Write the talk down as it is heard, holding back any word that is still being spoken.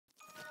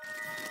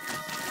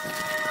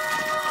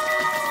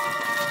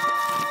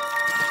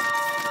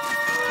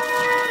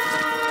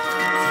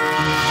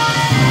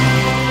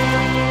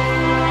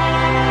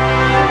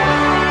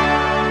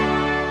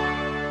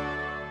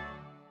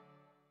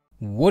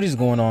What is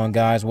going on,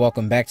 guys?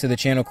 Welcome back to the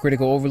channel.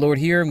 Critical Overlord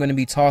here. I'm going to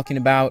be talking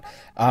about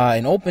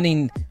an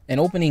opening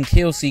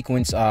kill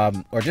sequence,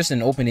 or just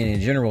an opening in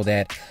general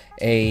that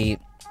a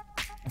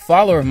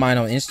follower of mine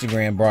on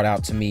Instagram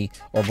brought to me.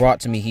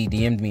 He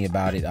DM'd me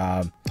about it.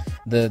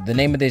 The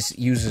name of this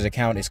user's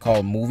account is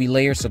called Movie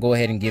Layer, so go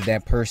ahead and give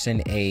that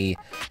person a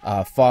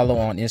follow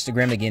on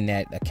Instagram. Again,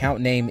 that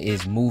account name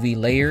is Movie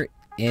Layer,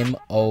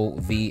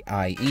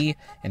 M-O-V-I-E,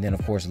 and then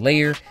of course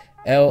Layer,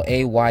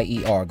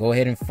 L-A-Y-E-R. Go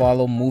ahead and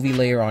follow Movie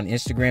Layer on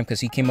Instagram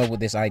because he came up with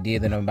this idea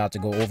that I'm about to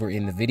go over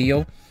in the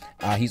video.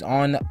 He's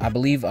on, I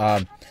believe,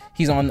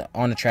 he's on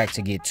the track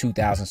to get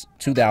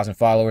 2,000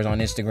 followers on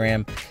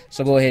Instagram.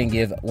 So go ahead and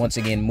give, once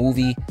again,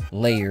 Movie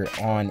Layer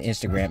on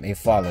Instagram a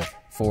follow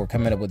for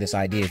coming up with this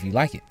idea if you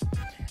like it.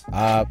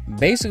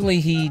 Basically,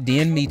 he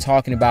DM'd me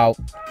talking about,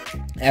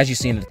 as you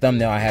see in the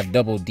thumbnail, I have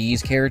Double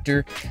D's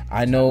character.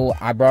 I know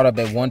I brought up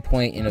at one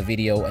point in a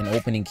video an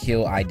opening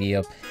kill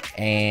idea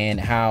and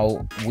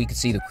how we could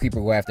see the creeper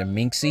go after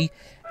Minxie.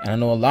 And I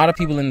know a lot of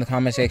people in the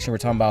comment section were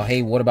talking about,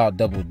 hey, what about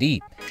Double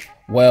D?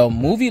 Well,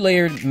 Movie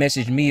Layer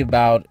messaged me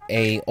about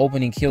a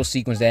opening kill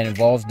sequence that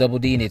involves Double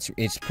D, and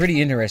it's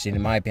pretty interesting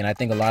in my opinion. I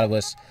think a lot of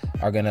us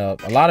are gonna,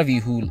 a lot of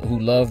you who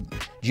love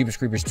Jeepers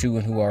Creepers 2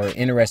 and who are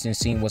interested in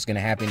seeing what's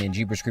gonna happen in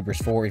Jeepers Creepers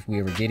 4 if we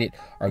ever get it,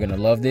 are gonna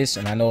love this.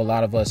 And I know a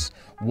lot of us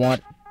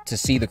want to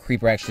see the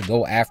creeper actually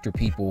go after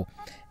people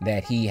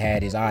that he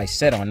had his eyes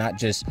set on, not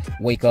just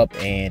wake up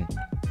and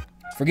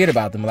forget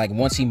about them. Like,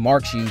 once he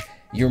marks you,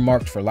 you're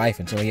marked for life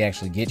until he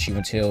actually gets you,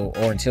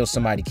 until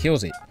somebody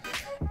kills it.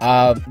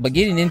 But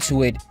getting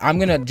into it, I'm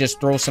gonna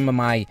just throw some of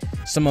my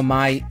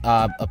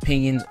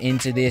opinions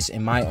into this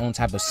and my own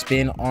type of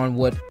spin on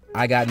what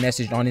I got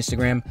messaged on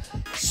Instagram.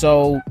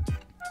 So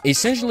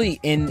essentially,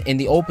 in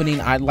the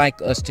opening, I'd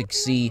like us to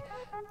see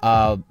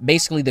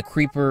basically the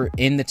creeper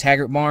in the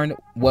Taggart barn.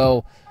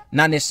 Well,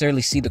 not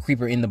necessarily see the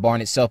creeper in the barn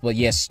itself, but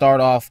yes,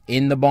 start off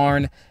in the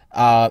barn,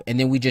 and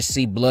then we just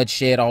see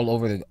bloodshed all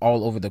over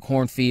the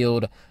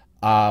cornfield.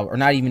 Or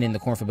not even in the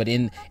cornfield, but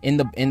in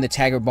the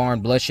Taggart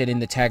barn, bloodshed in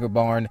the Taggart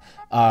barn.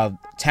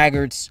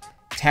 Taggart's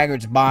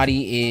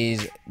body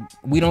is,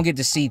 we don't get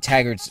to see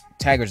Taggart's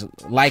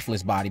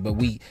lifeless body, but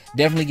we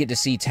definitely get to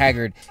see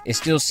Taggart is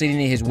still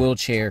sitting in his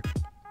wheelchair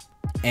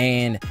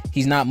and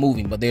he's not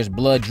moving, but there's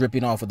blood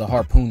dripping off of the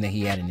harpoon that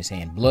he had in his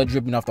hand.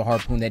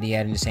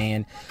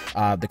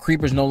 The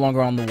creeper's no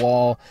longer on the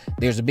wall.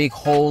 There's a big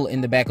hole in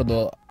the back of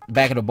the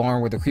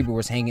barn where the creeper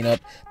was hanging up.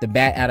 The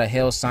Bat Out of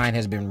Hell sign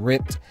has been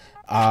ripped.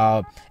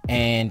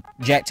 And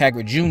Jack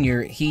Taggart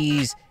Jr.,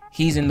 he's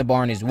in the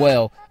barn as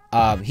well.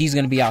 He's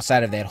going to be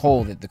outside of that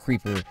hole that the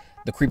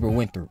creeper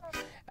went through.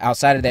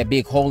 Outside of that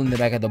big hole in the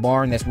back of the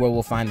barn, that's where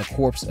we'll find the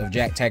corpse of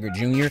Jack Taggart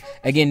Jr.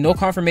 Again, no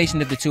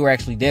confirmation if the two are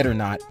actually dead or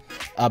not,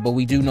 but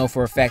we do know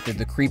for a fact that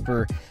the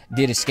creeper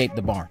did escape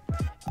the barn.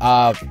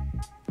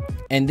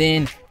 And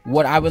then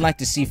what I would like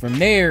to see from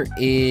there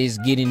is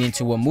getting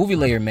into what Movie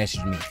Layer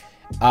messaged me.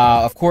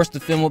 Of course, the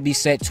film will be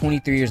set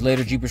 23 years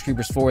later, Jeepers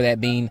Creepers 4, that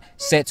being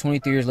set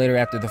 23 years later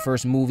after the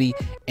first movie.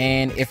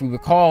 And if we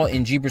recall,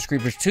 in Jeepers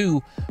Creepers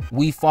 2,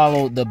 we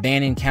followed the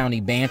Bannon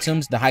County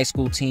Bantams, the high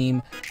school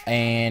team,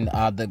 and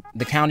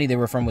the county they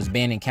were from was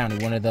Bannon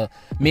County, one of the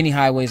many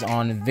highways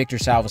on Victor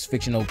Salva's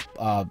fictional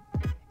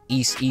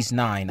East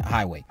 9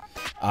 highway.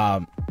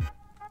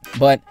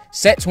 But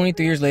set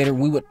 23 years later,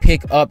 we would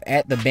pick up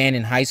at the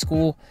Bannon High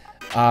School,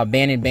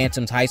 Bannon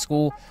Bantams High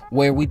School,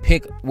 where we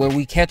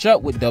catch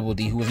up with Double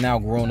D, who is now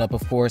grown up,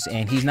 of course,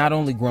 and he's not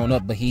only grown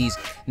up, but he's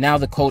now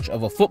the coach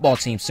of a football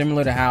team,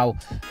 similar to how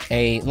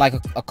a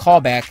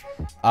callback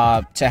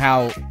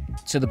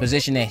to the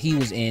position that he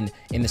was in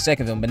the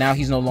second film. But now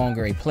he's no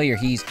longer a player;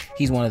 he's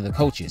one of the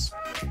coaches.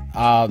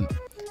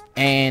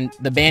 And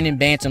the Bannon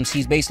Bantams,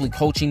 he's basically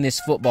coaching this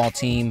football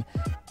team,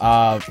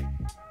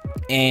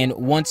 and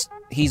once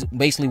he's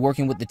basically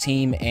working with the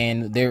team,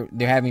 and they're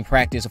having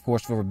practice, of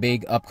course, for a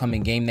big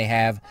upcoming game they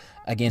have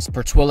against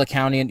Portola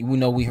County. And we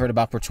know we heard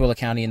about Portola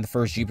County in the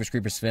first Jeepers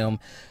Creepers film,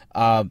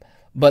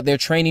 but they're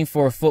training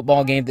for a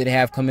football game that they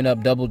have coming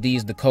up. Double D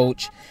is the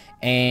coach,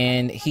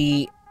 and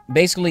he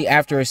basically,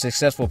 after a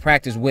successful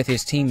practice with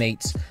his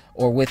teammates,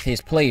 or with his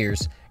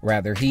players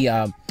rather, he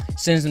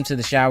sends them to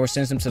the shower,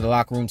 sends them to the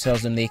locker room,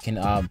 tells them they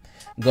can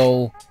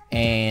go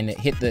and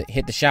hit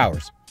the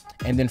showers.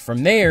 And then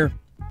from there,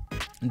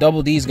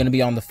 Double D is going to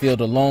be on the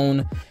field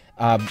alone.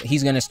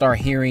 He's going to start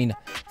hearing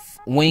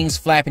wings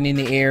flapping in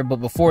the air. But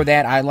before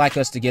that, I'd like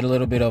us to get a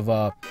little bit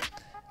of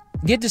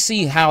get to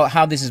see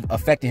how this is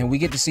affecting him. We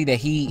get to see that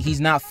he's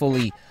not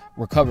fully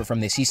recovered from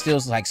this. He's still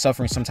like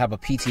suffering some type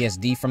of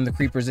PTSD from the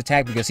creeper's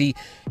attack, because he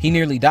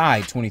nearly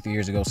died 23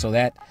 years ago. So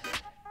that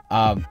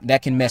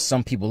can mess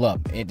some people up,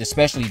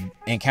 especially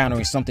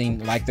encountering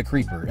something like the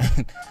creeper.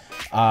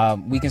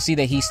 We can see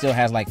that he still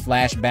has like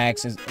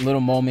flashbacks and little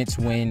moments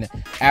when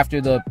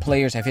after the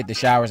players have hit the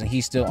showers and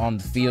he's still on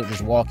the field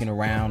just walking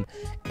around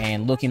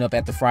and looking up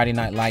at the Friday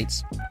night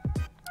lights.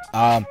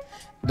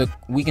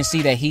 we can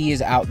see that he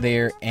is out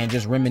there and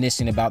just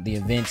reminiscing about the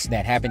events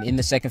that happened in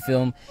the second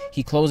film.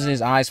 He closes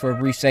his eyes for a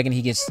brief second.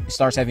 He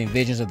starts having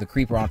visions of the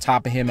creeper on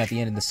top of him at the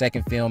end of the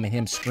second film, and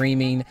him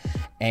screaming,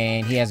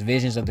 and he has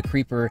visions of the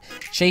creeper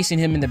chasing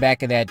him in the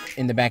back of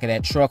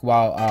that truck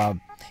while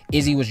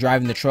Izzy was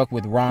driving the truck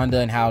with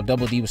Rhonda, and how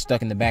Double D was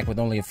stuck in the back with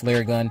only a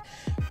flare gun.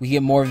 We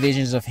get more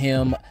visions of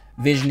him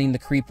visioning the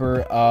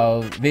creeper,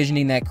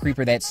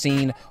 that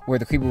scene where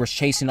the creeper was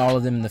chasing all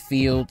of them in the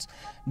fields.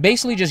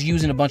 Basically just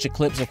using a bunch of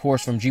clips, of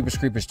course, from Jeepers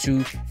Creepers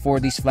 2 for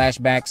these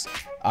flashbacks.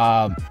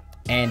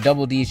 And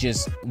Double D's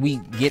just, we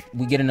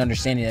get an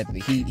understanding that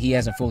he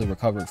hasn't fully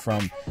recovered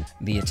from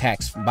the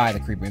attacks by the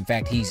creeper. In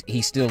fact,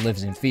 he still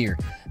lives in fear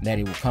that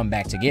it will come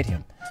back to get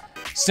him.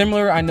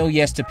 Similar, I know,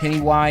 yes, to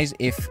Pennywise.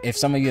 If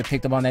some of you have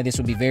picked up on that, this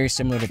would be very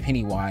similar to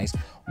Pennywise.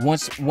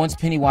 Once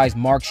Pennywise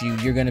marks you,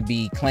 you're going to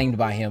be claimed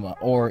by him,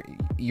 or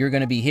you're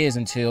going to be his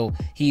until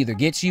he either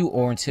gets you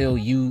or until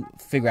you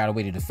figure out a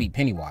way to defeat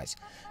Pennywise.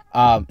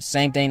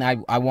 Same thing,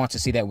 I want to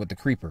see that with the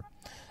creeper.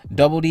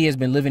 Double D has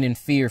been living in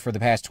fear for the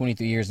past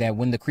 23 years that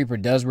when the creeper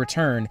does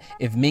return,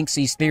 if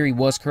Minxie's theory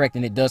was correct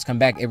and it does come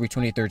back every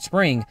 23rd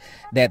spring,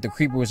 that the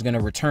creeper was going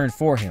to return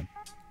for him.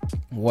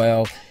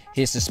 Well,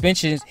 his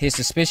suspicions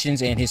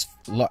and his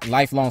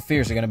lifelong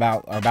fears are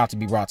about to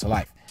be brought to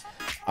life.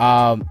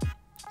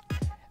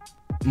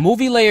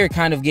 Movie Layer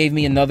kind of gave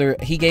me another.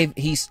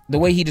 The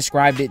way he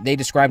described it, they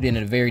described it in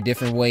a very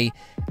different way.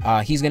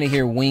 He's gonna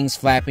hear wings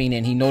flapping,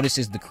 and he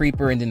notices the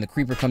creeper, and then the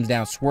creeper comes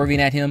down swerving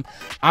at him.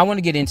 I want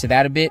to get into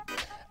that a bit.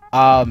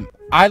 What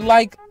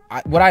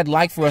I'd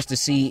like for us to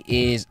see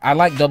is, I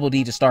like Double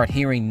D to start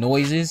hearing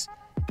noises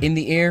in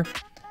the air.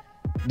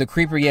 The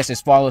creeper, yes, has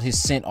followed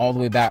his scent all the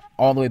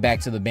way back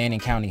to the Bannon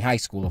County High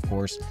School, of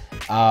course.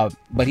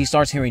 But he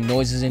starts hearing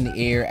noises in the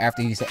air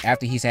after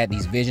he's had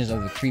these visions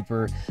of the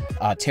creeper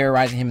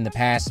terrorizing him in the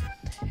past.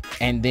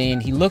 And then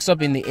he looks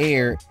up in the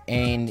air,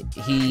 and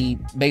he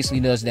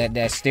basically does that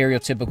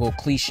stereotypical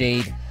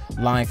cliched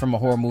line from a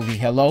horror movie,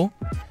 "Hello."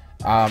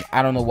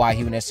 I don't know why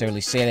he would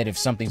necessarily say that if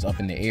something's up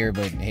in the air,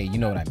 but hey, you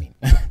know what I mean.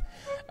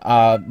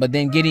 But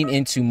then getting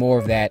into more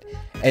of that,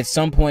 at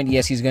some point,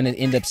 yes, he's going to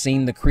end up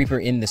seeing the creeper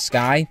in the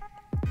sky,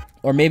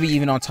 or maybe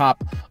even on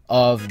top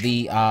of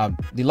the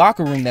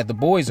locker room that the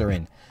boys are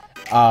in.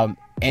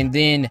 And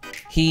then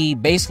he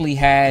basically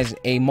has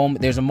a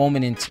moment. There's a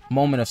moment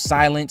of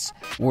silence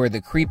where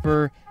the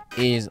creeper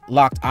is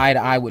locked eye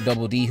to eye with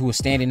Double D, who is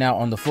standing out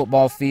on the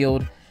football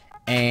field,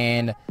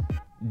 and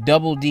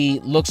Double D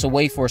looks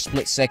away for a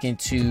split second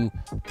to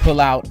pull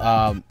out,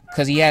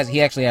 because he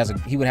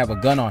would have a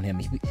gun on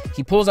him.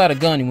 He pulls out a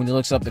gun, and when he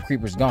looks up, the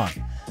creeper's gone.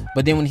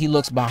 But then when he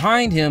looks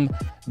behind him,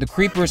 the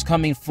creeper's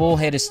coming full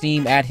head of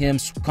steam at him,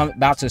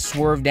 about to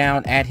swerve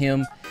down at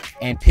him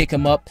and pick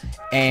him up.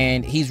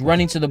 And he's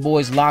running to the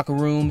boys' locker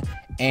room,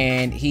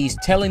 and he's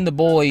telling the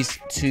boys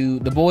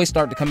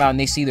start to come out, and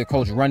they see their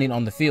coach running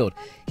on the field.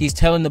 He's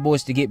telling the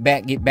boys to get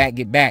back, get back,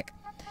 get back.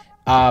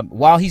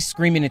 While he's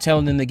screaming and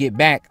telling them to get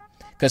back,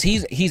 because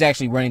he's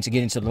actually running to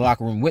get into the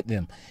locker room with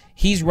them.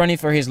 He's running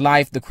for his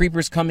life. The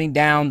creeper's coming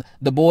down.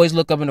 The boys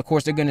look up, and of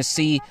course they're going to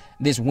see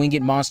this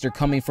winged monster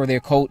coming for their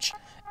coach.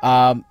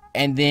 And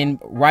then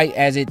right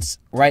as it's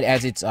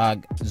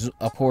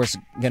of course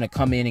going to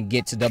come in and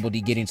get to Double D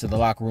getting to the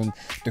locker room,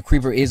 the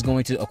creeper is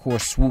going to, of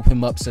course, swoop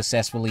him up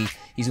successfully.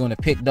 He's going to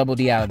pick Double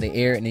D out of the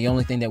air, and the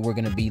only thing that we're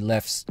going to be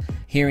left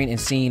hearing and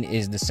seeing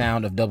is the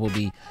sound of Double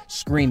D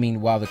screaming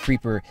while the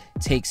creeper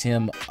takes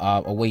him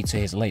away to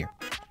his lair.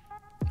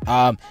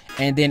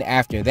 And then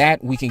after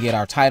that, we can get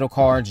our title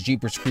cards: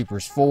 Jeepers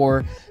Creepers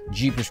 4,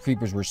 Jeepers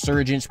Creepers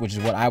Resurgence, which is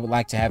what I would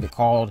like to have it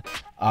called.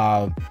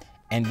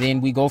 And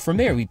then we go from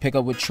there. We pick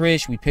up with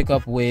Trish. We pick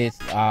up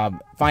with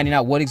finding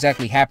out what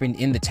exactly happened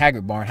in the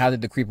Taggart barn. How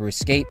did the creeper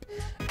escape?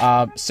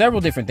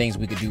 Several different things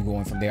we could do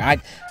going from there.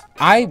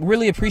 I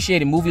really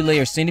appreciated Movie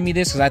Layer sending me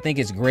this, because I think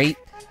it's great.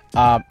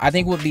 I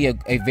think it would be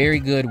a very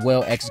good,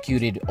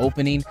 well-executed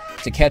opening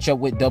to catch up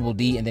with Double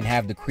D, and then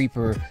have the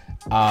creeper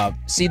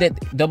see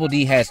that Double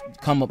D has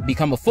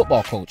become a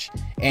football coach,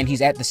 and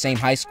he's at the same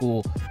high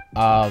school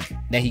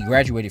that he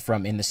graduated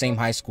from, in the same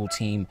high school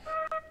team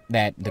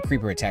that the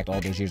creeper attacked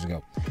all those years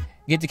ago.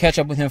 Get to catch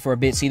up with him for a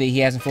bit, see that he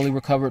hasn't fully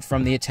recovered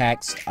from the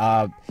attacks.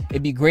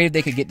 It'd be great if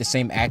they could get the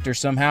same actor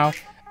somehow.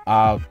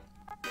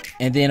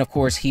 And then, of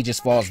course, he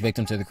just falls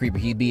victim to the creeper.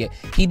 He'd be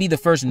the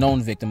first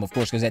known victim, of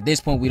course, because at this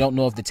point we don't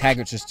know if the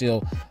Taggarts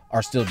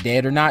are still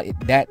dead or not.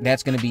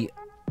 That's going to be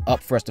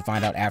up for us to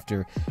find out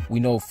after we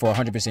know for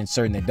 100%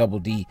 certain that Double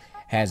D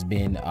has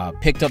been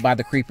picked up by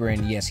the creeper,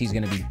 and yes, he's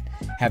going to be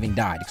having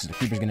died, because the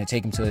creeper's going to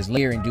take him to his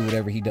lair and do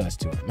whatever he does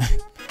to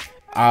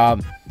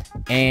him.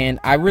 And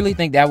I really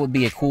think that would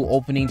be a cool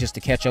opening, just to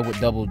catch up with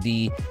Double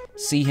D,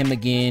 see him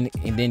again,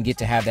 and then get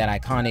to have that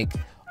iconic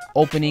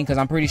opening, because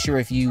I'm pretty sure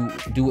if you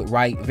do it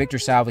right, Victor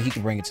Salva, he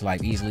can bring it to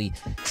life easily.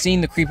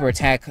 Seeing the creeper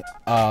attack,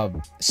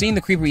 seeing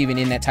the creeper even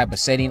in that type of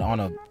setting on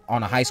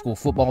a high school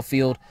football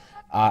field,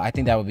 I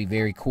think that would be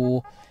very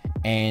cool.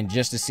 And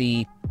just to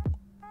see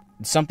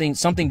something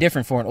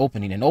different for an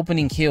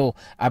opening kill,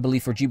 I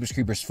believe, for Jeepers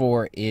Creepers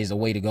 4 is a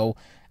way to go.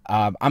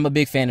 I'm a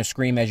big fan of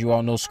Scream. As you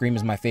all know, Scream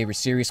is my favorite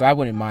series, so I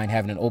wouldn't mind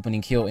having an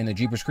opening kill in the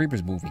Jeepers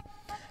Creepers movie.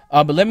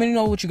 But let me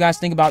know what you guys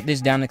think about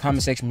this down in the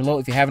comment section below.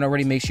 If you haven't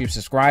already, make sure you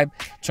subscribe,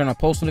 turn on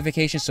post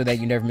notifications so that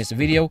you never miss a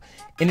video.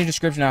 In the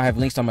description, I'll have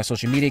links to my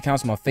social media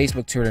accounts, my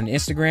Facebook, Twitter, and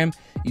Instagram.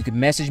 You can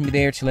message me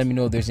there to let me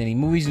know if there's any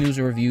movies, news,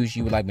 or reviews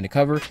you would like me to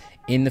cover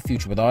in the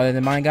future. With all that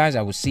in mind, guys,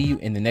 I will see you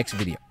in the next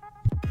video.